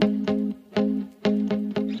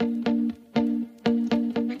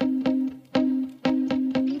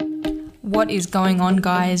What is going on,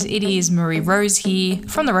 guys? It is Marie Rose here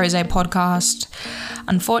from the Rose podcast.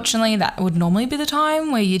 Unfortunately, that would normally be the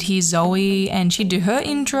time where you'd hear Zoe and she'd do her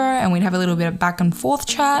intro and we'd have a little bit of back and forth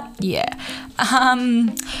chat. Yeah. We're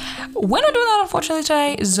not doing that, unfortunately,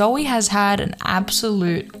 today. Zoe has had an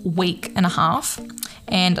absolute week and a half,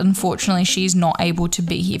 and unfortunately she's not able to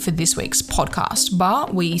be here for this week's podcast,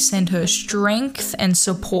 but we send her strength and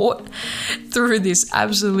support through this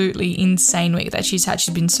absolutely insane week that she's had.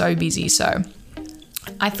 She's been so busy, so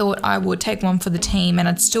I thought I would take one for the team and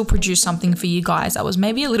I'd still produce something for you guys that was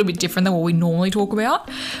maybe a little bit different than what we normally talk about.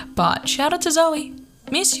 But shout out to Zoe.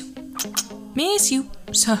 Miss you.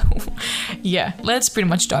 So yeah, let's pretty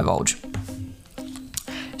much divulge.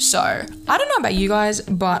 So I don't know about you guys,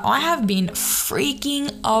 but I have been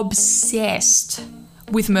freaking obsessed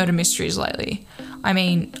with murder mysteries lately. I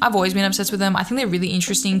mean, I've always been obsessed with them. I think they're really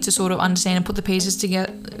interesting to sort of understand and put the pieces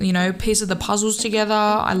together, piece of the puzzles together.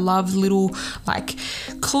 I love little like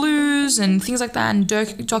clues and things like that and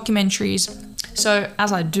documentaries. So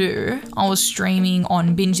as I do, I was streaming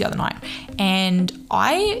on Binge the other night and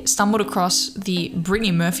I stumbled across the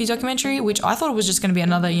Brittany Murphy documentary, which I thought was just going to be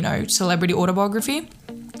another, celebrity autobiography.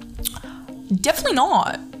 Definitely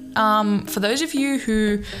not. For those of you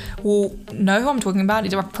who will know who I'm talking about,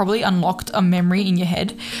 it probably unlocked a memory in your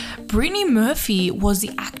head. Brittany Murphy was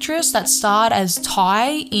the actress that starred as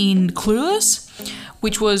Ty in Clueless,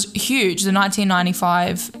 which was huge, the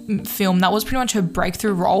 1995 film. That was pretty much her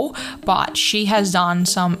breakthrough role, but she has done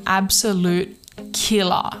some absolute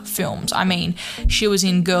killer films. I mean, she was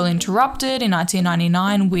in Girl Interrupted in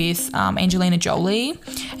 1999 with Angelina Jolie,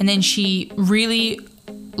 and then she really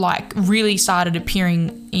started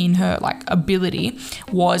appearing in her ability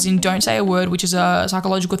was in Don't Say a Word, which is a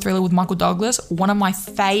psychological thriller with Michael Douglas, one of my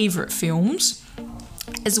favorite films.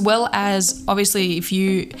 As well as, obviously, if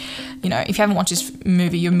you haven't watched this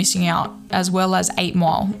movie, you're missing out, as well as 8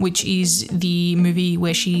 Mile, which is the movie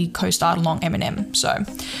where she co-starred along Eminem. So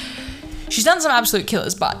she's done some absolute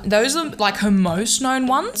killers, but those are her most known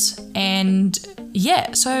ones. And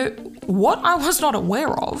yeah, so what I was not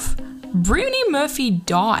aware of, Brittany Murphy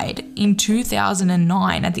died in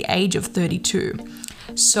 2009 at the age of 32.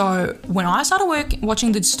 So when I started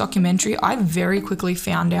watching this documentary, I very quickly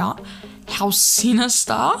found out how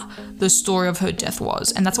sinister the story of her death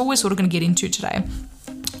was. And that's what we're sort of going to get into today.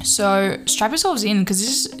 So strap yourselves in, because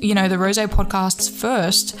this is, the Rose podcast's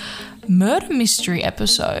first murder mystery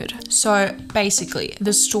episode. So basically,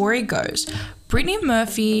 the story goes, Brittany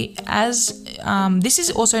Murphy, this is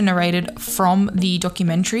also narrated from the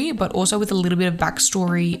documentary, but also with a little bit of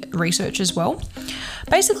backstory research as well.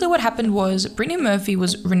 Basically, what happened was Brittany Murphy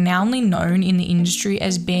was renownedly known in the industry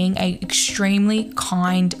as being an extremely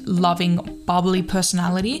kind, loving, bubbly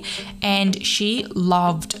personality, and she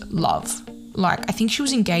loved love. I think she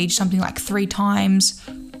was engaged something like 3 times.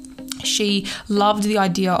 She loved the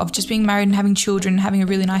idea of just being married and having children and having a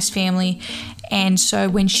really nice family. And so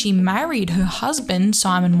when she married her husband,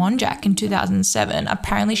 Simon Monjack, in 2007,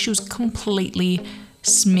 apparently she was completely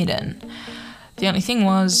smitten. The only thing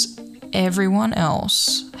was everyone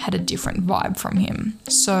else had a different vibe from him.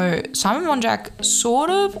 So Simon Monjack sort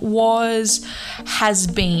of has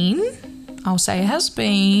been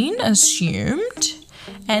assumed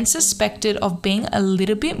and suspected of being a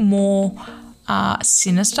little bit more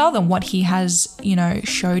sinister than what he has,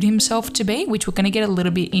 showed himself to be, which we're going to get a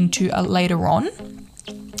little bit into later on.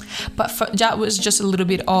 But that was just a little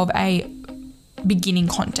bit of a beginning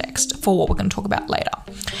context for what we're going to talk about later.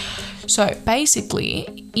 So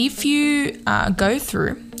basically, if you go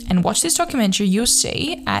through and watch this documentary, you'll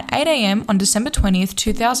see at 8 a.m. on December 20th,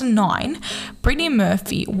 2009, Brittany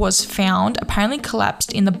Murphy was found apparently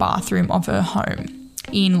collapsed in the bathroom of her home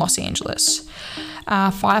in Los Angeles.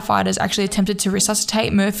 Firefighters actually attempted to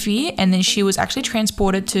resuscitate Murphy, and then she was actually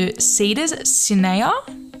transported to Cedars-Sinai,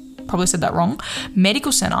 probably said that wrong,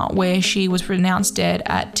 Medical Center, where she was pronounced dead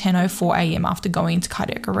at 10:04 a.m. after going into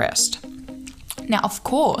cardiac arrest. Now, of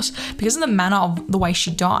course, because of the manner of the way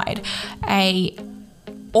she died, a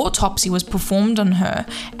autopsy was performed on her,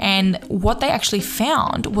 and what they actually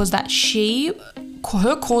found was that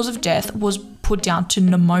her cause of death was put down to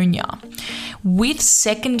pneumonia, with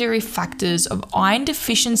secondary factors of iron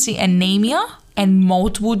deficiency, anemia, and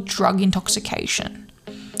multiple drug intoxication.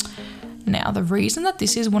 Now, the reason that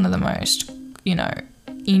this is one of the most,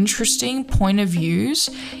 interesting point of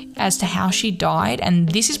views as to how she died, and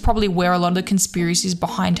this is probably where a lot of the conspiracies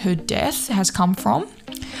behind her death has come from,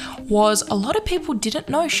 was a lot of people didn't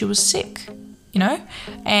know she was sick.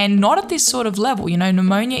 and not at this sort of level.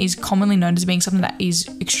 Pneumonia is commonly known as being something that is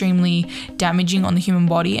extremely damaging on the human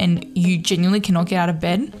body and you genuinely cannot get out of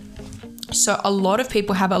bed. So a lot of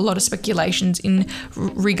people have a lot of speculations in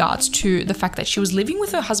regards to the fact that she was living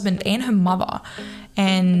with her husband and her mother.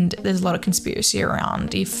 And there's a lot of conspiracy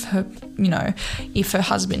around if her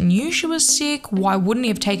husband knew she was sick, why wouldn't he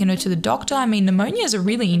have taken her to the doctor? I mean, pneumonia is a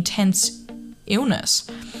really intense illness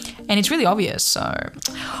and it's really obvious. So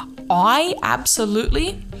I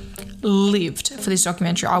absolutely lived for this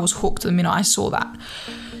documentary. I was hooked the minute I saw that.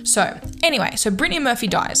 So anyway, Brittany Murphy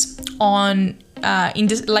dies in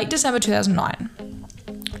late December 2009.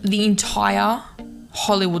 The entire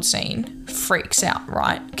Hollywood scene freaks out,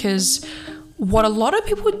 right? Because what a lot of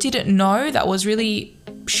people didn't know that was really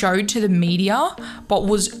showed to the media, but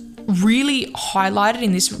was really highlighted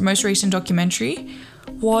in this most recent documentary,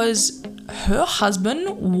 was her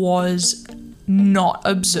husband was not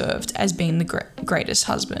observed as being the greatest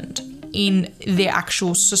husband in their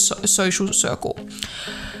actual social circle.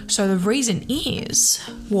 So the reason is,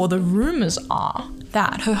 well, the rumors are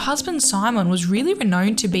that her husband Simon was really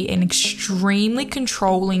renowned to be an extremely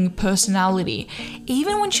controlling personality,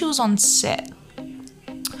 even when she was on set.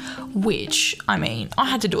 Which, I mean, I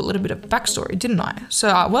had to do a little bit of backstory, didn't I? So,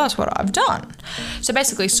 that's what I've done. So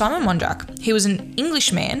basically, Simon Monjack, he was an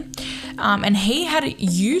Englishman, and he had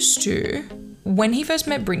used to, when he first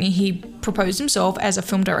met Brittany, he proposed himself as a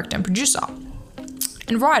film director and producer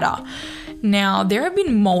and writer. Now, there have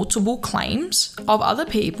been multiple claims of other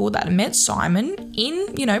people that met Simon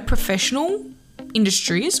in, professional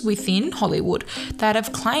industries within Hollywood that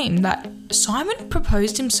have claimed that Simon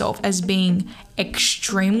proposed himself as being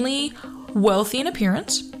extremely wealthy in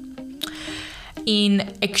appearance,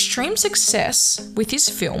 in extreme success with his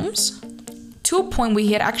films, to a point where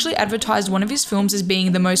he had actually advertised one of his films as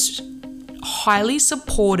being the most highly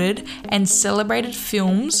supported and celebrated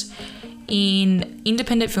films in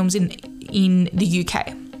independent films in the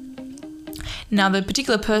UK. Now, the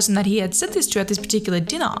particular person that he had said this to at this particular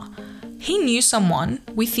dinner, he knew someone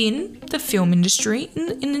within the film industry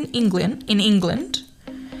in England.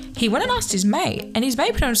 He went and asked his mate, and his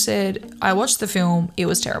mate pretty much said, I watched the film, it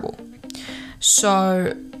was terrible.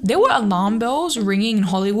 So there were alarm bells ringing in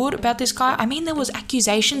Hollywood about this guy. I mean, there was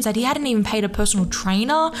accusations that he hadn't even paid a personal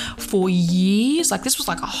trainer for years. Like, this was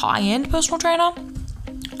like a high-end personal trainer.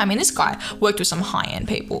 I mean, this guy worked with some high-end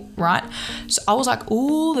people, right? So I was like,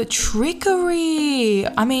 ooh, the trickery.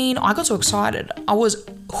 I mean, I got so excited. I was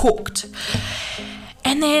hooked.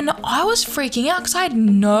 And then I was freaking out because I had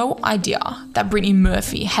no idea that Brittany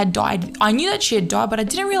Murphy had died. I knew that she had died, but I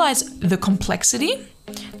didn't realize the complexity,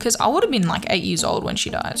 because I would have been like 8 years old when she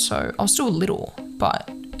died. So I was still little. But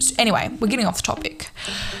anyway, we're getting off the topic.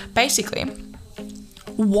 Basically,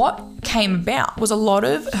 what came about was a lot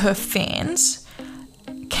of her fans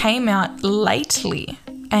came out lately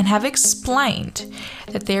and have explained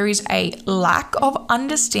that there is a lack of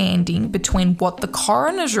understanding between what the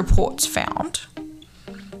coroner's reports found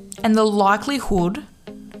and the likelihood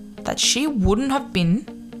that she wouldn't have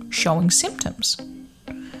been showing symptoms,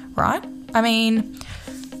 right? I mean,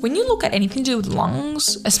 when you look at anything to do with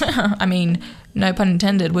lungs, I mean, no pun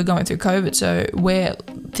intended, we're going through COVID, so we're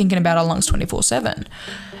thinking about our lungs 24/7.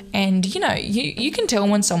 And, you can tell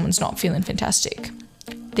when someone's not feeling fantastic.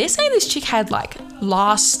 They're saying this chick had like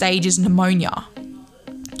last stages pneumonia.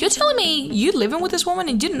 You're telling me you living with this woman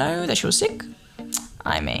and didn't know that she was sick?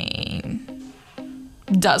 I mean,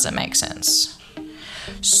 doesn't make sense.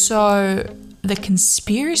 So the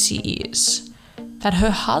conspiracy is that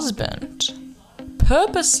her husband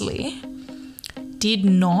purposely did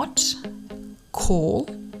not call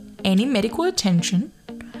any medical attention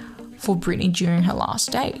for Brittany during her last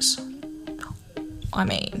days. I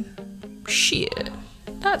mean, shit.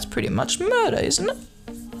 That's pretty much murder, isn't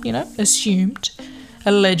it? Assumed.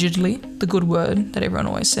 Allegedly. The good word that everyone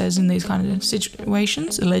always says in these kind of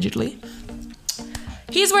situations. Allegedly.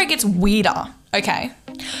 Here's where it gets weirder. Okay.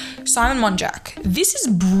 Simon Monjack. This is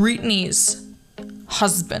Brittany's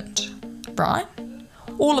husband, right?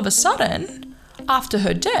 All of a sudden, after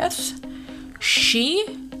her death, she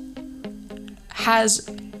has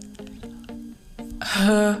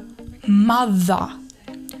her mother,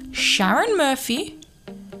 Sharon Murphy,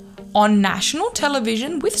 on national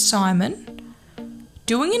television with Simon,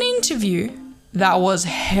 doing an interview that was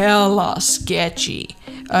hella sketchy.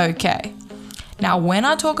 Okay. Now, when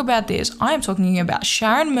I talk about this, I am talking about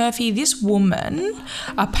Sharon Murphy. This woman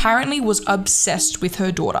apparently was obsessed with her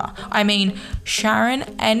daughter. I mean, Sharon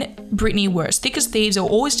and Brittany were as thick as thieves. They were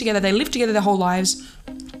always together. They lived together their whole lives.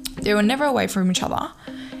 They were never away from each other.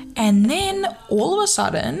 And then all of a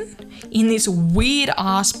sudden, in this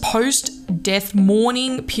weird-ass post-death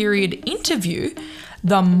mourning period interview,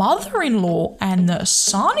 the mother-in-law and the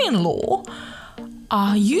son-in-law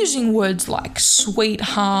are using words like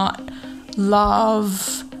sweetheart,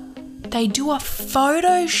 love. They do a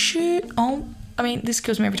photo shoot. This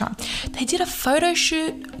kills me every time. They did a photo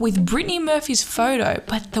shoot with Brittany Murphy's photo,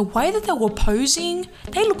 but the way that they were posing,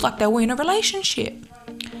 they looked like they were in a relationship.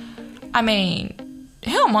 I mean,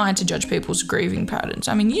 how am I to judge people's grieving patterns?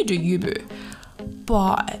 I mean, you do you, boo.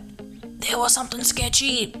 But there was something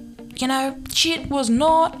sketchy. You know, shit was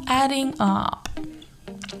not adding up.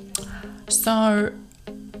 So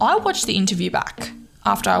I watched the interview back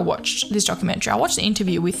after I watched this documentary. I watched the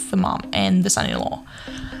interview with the mum and the son-in-law.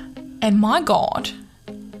 And my God,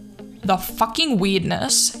 the fucking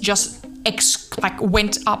weirdness just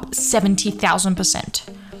went up 70,000%.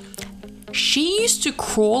 She used to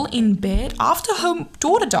crawl in bed after her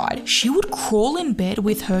daughter died. She would crawl in bed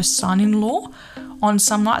with her son-in-law on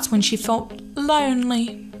some nights when she felt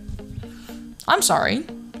lonely. I'm sorry,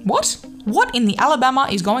 what? What in the Alabama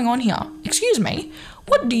is going on here? Excuse me,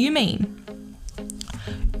 what do you mean?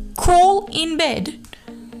 Crawl in bed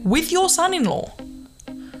with your son-in-law?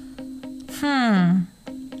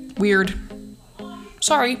 Weird.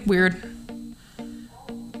 Sorry, weird.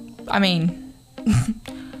 I mean,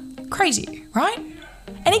 crazy, right?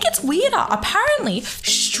 And it gets weirder. Apparently,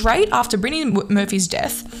 straight after Brittany Murphy's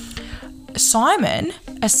death, Simon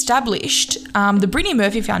established the Brittany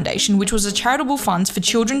Murphy Foundation, which was a charitable fund for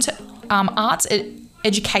children's arts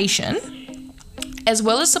education, as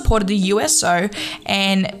well as supported the USO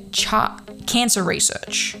and cancer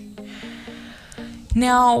research.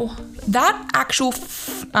 Now, that actual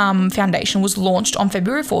foundation was launched on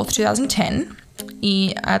February 4th, 2010,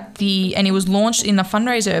 and it was launched in a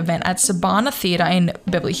fundraiser event at Sabana Theatre in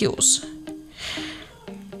Beverly Hills.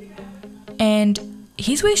 And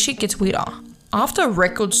here's where shit gets weirder. After a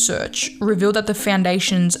record search revealed that the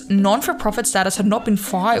foundation's non-for-profit status had not been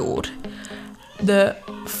filed, the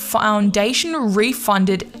foundation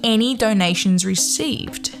refunded any donations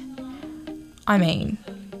received. I mean,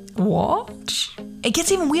 what? It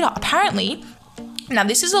gets even weirder. Apparently, now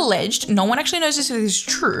this is alleged, no one actually knows if this is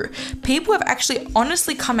true. People have actually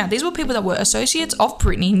honestly come out. These were people that were associates of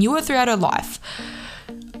Brittany, knew her throughout her life.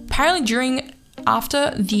 Apparently,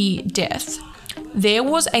 after the death, there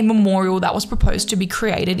was a memorial that was proposed to be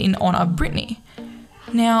created in honor of Brittany.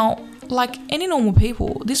 Now, like any normal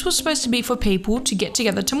people, this was supposed to be for people to get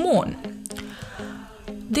together to mourn.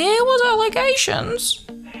 There was allegations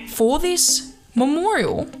for this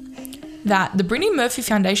memorial that the Brittany Murphy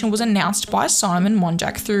Foundation was announced by Simon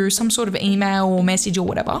Monjack through some sort of email or message or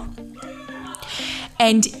whatever.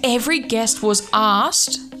 And every guest was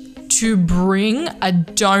asked to bring a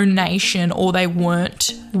donation or they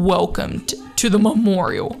weren't welcomed to the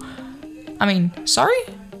memorial. I mean, sorry?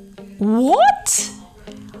 What?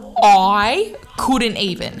 I couldn't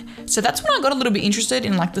even. So that's when I got a little bit interested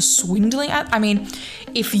in like the swindling. I mean,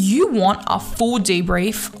 if you want a full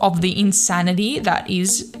debrief of the insanity that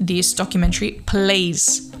is this documentary,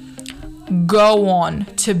 please go on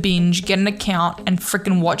to Binge, get an account and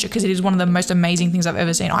freaking watch it because it is one of the most amazing things I've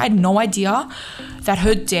ever seen. I had no idea that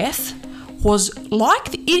her death was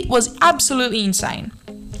it was absolutely insane.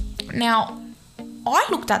 Now, I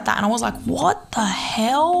looked at that and I was like, what the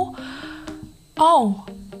hell? Oh,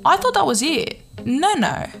 I thought that was it.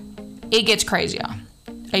 No. It gets crazier.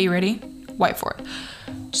 Are you ready? Wait for it.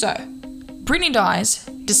 So, Brittany dies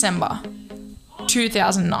December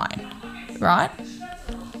 2009, right?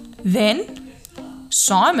 Then,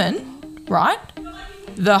 Simon, right?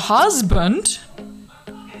 The husband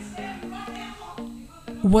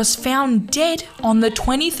was found dead on the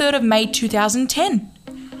 23rd of May 2010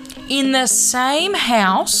 in the same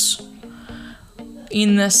house,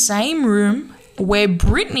 in the same room where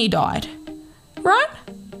Brittany died, right?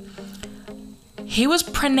 He was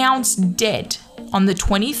pronounced dead on the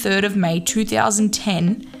 23rd of May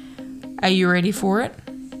 2010. Are you ready for it?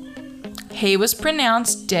 He was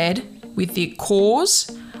pronounced dead with the cause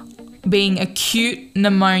being acute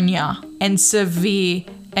pneumonia and severe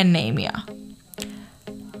anemia.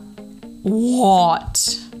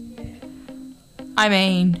 What? I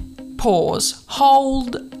mean, pause.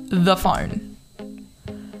 Hold the phone.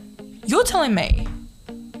 You're telling me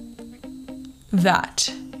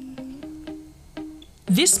that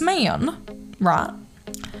this man, right,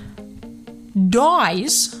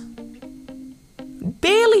 dies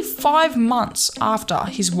barely 5 months after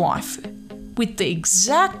his wife with the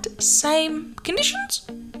exact same conditions?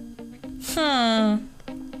 I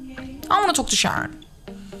want to talk to Sharon.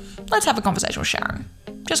 Let's have a conversation with Sharon,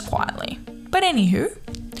 just quietly. But anywho,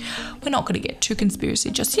 we're not going to get too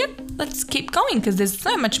conspiracy just yet. Let's keep going because there's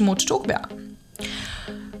so much more to talk about.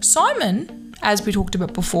 Simon, as we talked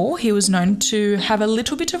about before, he was known to have a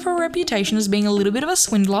little bit of a reputation as being a little bit of a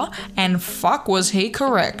swindler, and fuck was he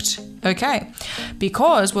correct. Okay,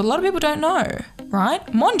 because what a lot of people don't know, right?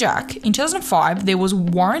 Monjack, in 2005, there was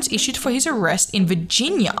warrants issued for his arrest in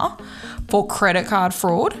Virginia for credit card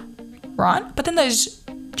fraud, right? But then those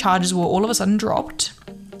charges were all of a sudden dropped.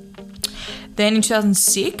 Then in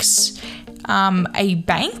 2006, a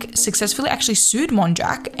bank successfully actually sued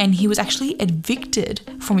Monjack, and he was actually evicted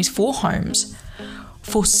from his 4 homes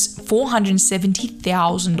for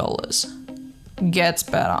 $470,000. Gets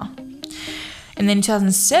better. And then in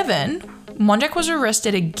 2007, Monjack was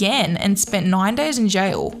arrested again and spent 9 days in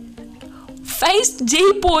jail. Faced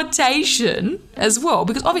deportation as well,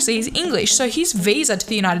 because obviously he's English, so his visa to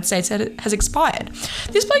the United States has expired.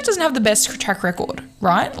 This bloke doesn't have the best track record,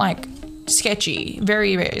 right? Like, sketchy,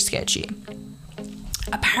 very, very sketchy.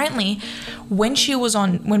 Apparently, when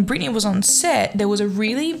Brittany was on set, there was a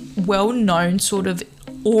really well-known sort of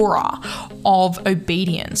aura of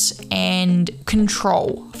obedience and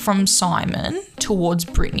control from Simon towards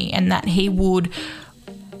Brittany, and that he would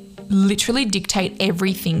literally dictate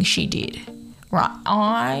everything she did. Right.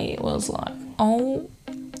 I was like, oh,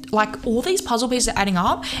 like all these puzzle pieces are adding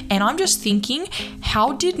up, and I'm just thinking,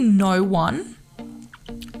 how did no one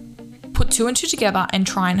put 2 and 2 together and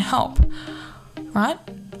try and help? Right?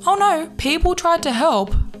 Oh no, people tried to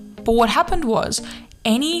help, but what happened was,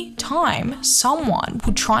 any time someone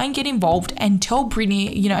would try and get involved and tell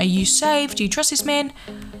Brittany, you know, are you safe? Do you trust this man?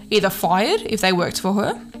 Either fired if they worked for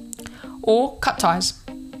her, or cut ties.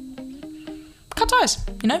 Cut ties,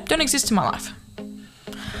 you know, don't exist in my life.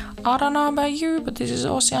 I don't know about you, but this is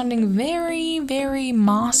all sounding very, very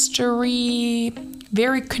mastery,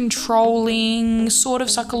 very controlling, sort of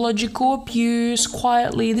psychological abuse,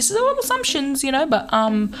 quietly. This is all assumptions, you know, but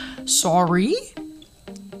sorry.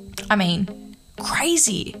 I mean,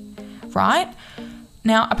 crazy, right?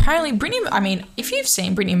 Now, apparently Brittany, I mean, if you've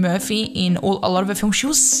seen Brittany Murphy in a lot of her films, she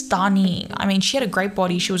was stunning. I mean, she had a great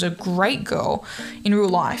body. She was a great girl in real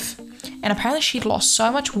life. And apparently she'd lost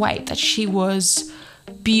so much weight that she was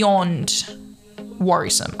beyond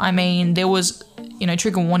worrisome. I mean, there was, you know,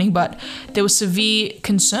 trigger warning, but there was severe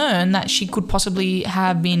concern that she could possibly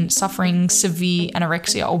have been suffering severe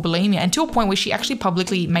anorexia or bulimia, and to a point where she actually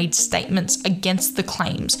publicly made statements against the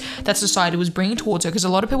claims that society was bringing towards her, because a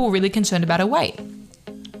lot of people were really concerned about her weight.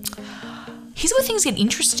 Here's where things get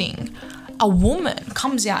interesting. A woman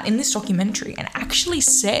comes out in this documentary and actually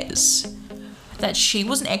says that she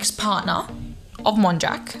was an ex-partner of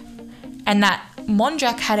Monjack, and that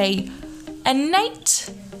Monjack had a innate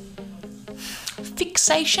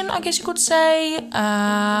fixation, I guess you could say,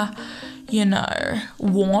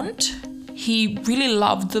 want. He really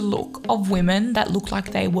loved the look of women that looked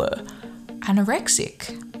like they were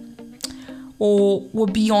anorexic or were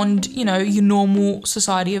beyond, you know, your normal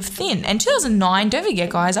society of thin. And 2009, don't forget,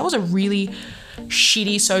 guys, that was a really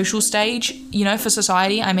shitty social stage, you know, for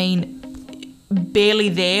society. I mean, barely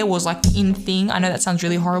there was like the in thing. I know that sounds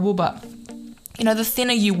really horrible, but, you know, the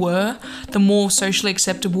thinner you were, the more socially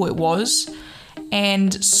acceptable it was.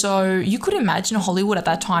 And so you could imagine Hollywood at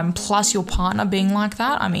that time, plus your partner being like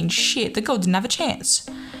that. I mean, shit, the girl didn't have a chance.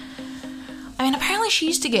 I mean, apparently she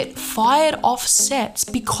used to get fired off sets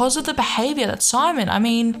because of the behavior that Simon, I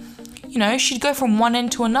mean, you know, she'd go from one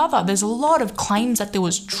end to another. There's a lot of claims that there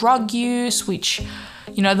was drug use, which,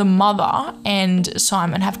 you know, the mother and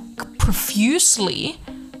Simon have profusely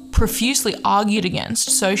argued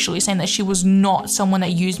against socially, saying that she was not someone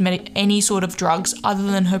that used any sort of drugs other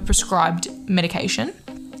than her prescribed medication.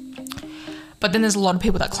 But then there's a lot of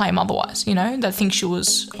people that claim otherwise, you know, that think she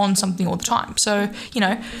was on something all the time. So, you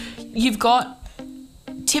know, you've got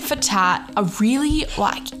tit for tat, a really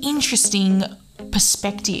like interesting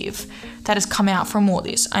perspective that has come out from all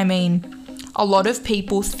this. I mean, a lot of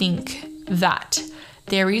people think that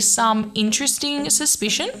there is some interesting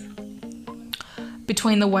suspicion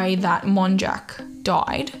between the way that Monjack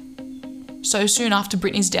died so soon after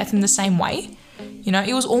Brittany's death in the same way. You know,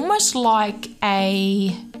 it was almost like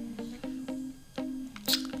a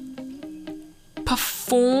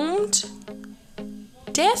performed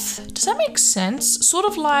death. Does that make sense? Sort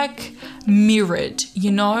of like mirrored,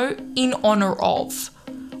 you know, in honor of,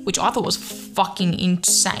 which I thought was fucking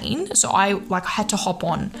insane. So I had to hop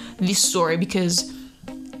on this story because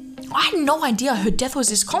I had no idea her death was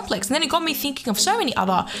this complex. And then it got me thinking of so many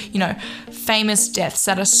other, you know, famous deaths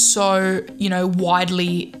that are so, you know,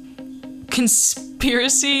 widely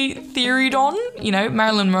conspiracy theoried on, you know,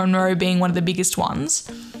 Marilyn Monroe being one of the biggest ones.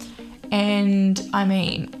 And I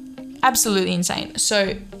mean, absolutely insane.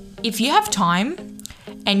 So if you have time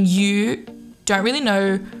and you don't really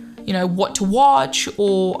know, you know, what to watch,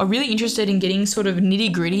 or are really interested in getting sort of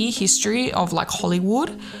nitty-gritty history of like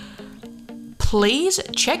Hollywood, please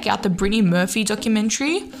check out the Brittany Murphy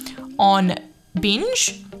documentary on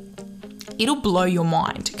binge, it'll blow your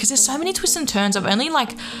mind because there's so many twists and turns.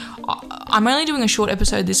 I'm only doing a short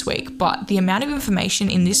episode this week, but the amount of information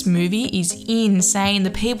in this movie is insane.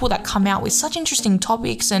 The people that come out with such interesting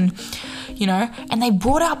topics and they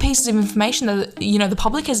brought out pieces of information that, the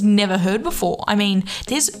public has never heard before. I mean,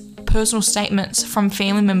 there's personal statements from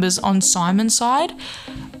family members on Simon's side.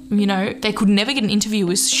 They could never get an interview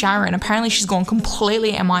with Sharon. Apparently she's gone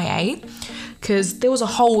completely MIA because there was a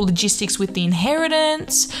whole logistics with the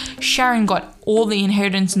inheritance. Sharon got all the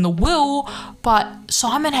inheritance in the will, but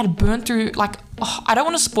Simon had burnt through, I don't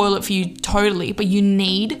want to spoil it for you totally, but you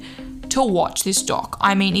need to watch this doc.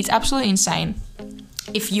 I mean, it's absolutely insane.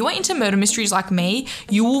 If you are into murder mysteries like me,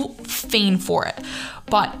 you will fiend for it.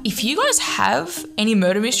 But if you guys have any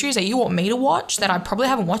murder mysteries that you want me to watch that I probably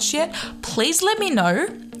haven't watched yet, please let me know,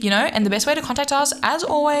 and the best way to contact us, as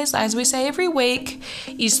always, as we say every week,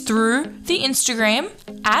 is through the Instagram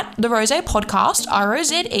at the Rose Podcast,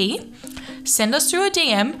 ROZE. Send us through a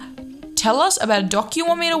DM. Tell us about a doc you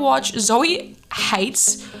want me to watch. Zoe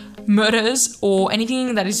hates murders or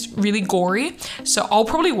anything that is really gory, so I'll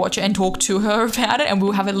probably watch it and talk to her about it and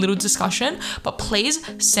we'll have a little discussion. But please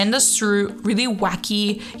send us through really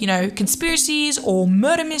wacky, conspiracies or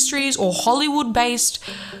murder mysteries or Hollywood based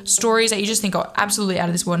stories that you just think are absolutely out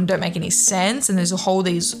of this world and don't make any sense, and there's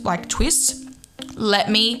these twists.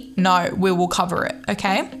 Let me know. We will cover it,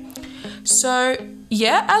 okay? So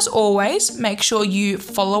yeah, as always, make sure you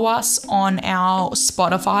follow us on our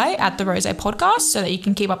Spotify at the Rose Podcast so that you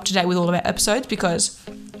can keep up to date with all of our episodes, because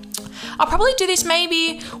I'll probably do this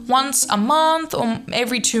maybe once a month or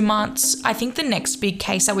every 2 months. I think the next big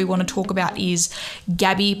case that we want to talk about is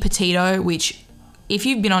Gabby Petito, which if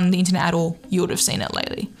you've been on the internet at all, you would have seen it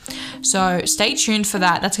lately. So stay tuned for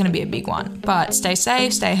that. That's going to be a big one. But stay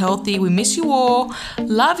safe, stay healthy. We miss you all.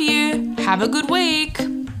 Love you. Have a good week.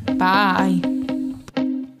 Bye.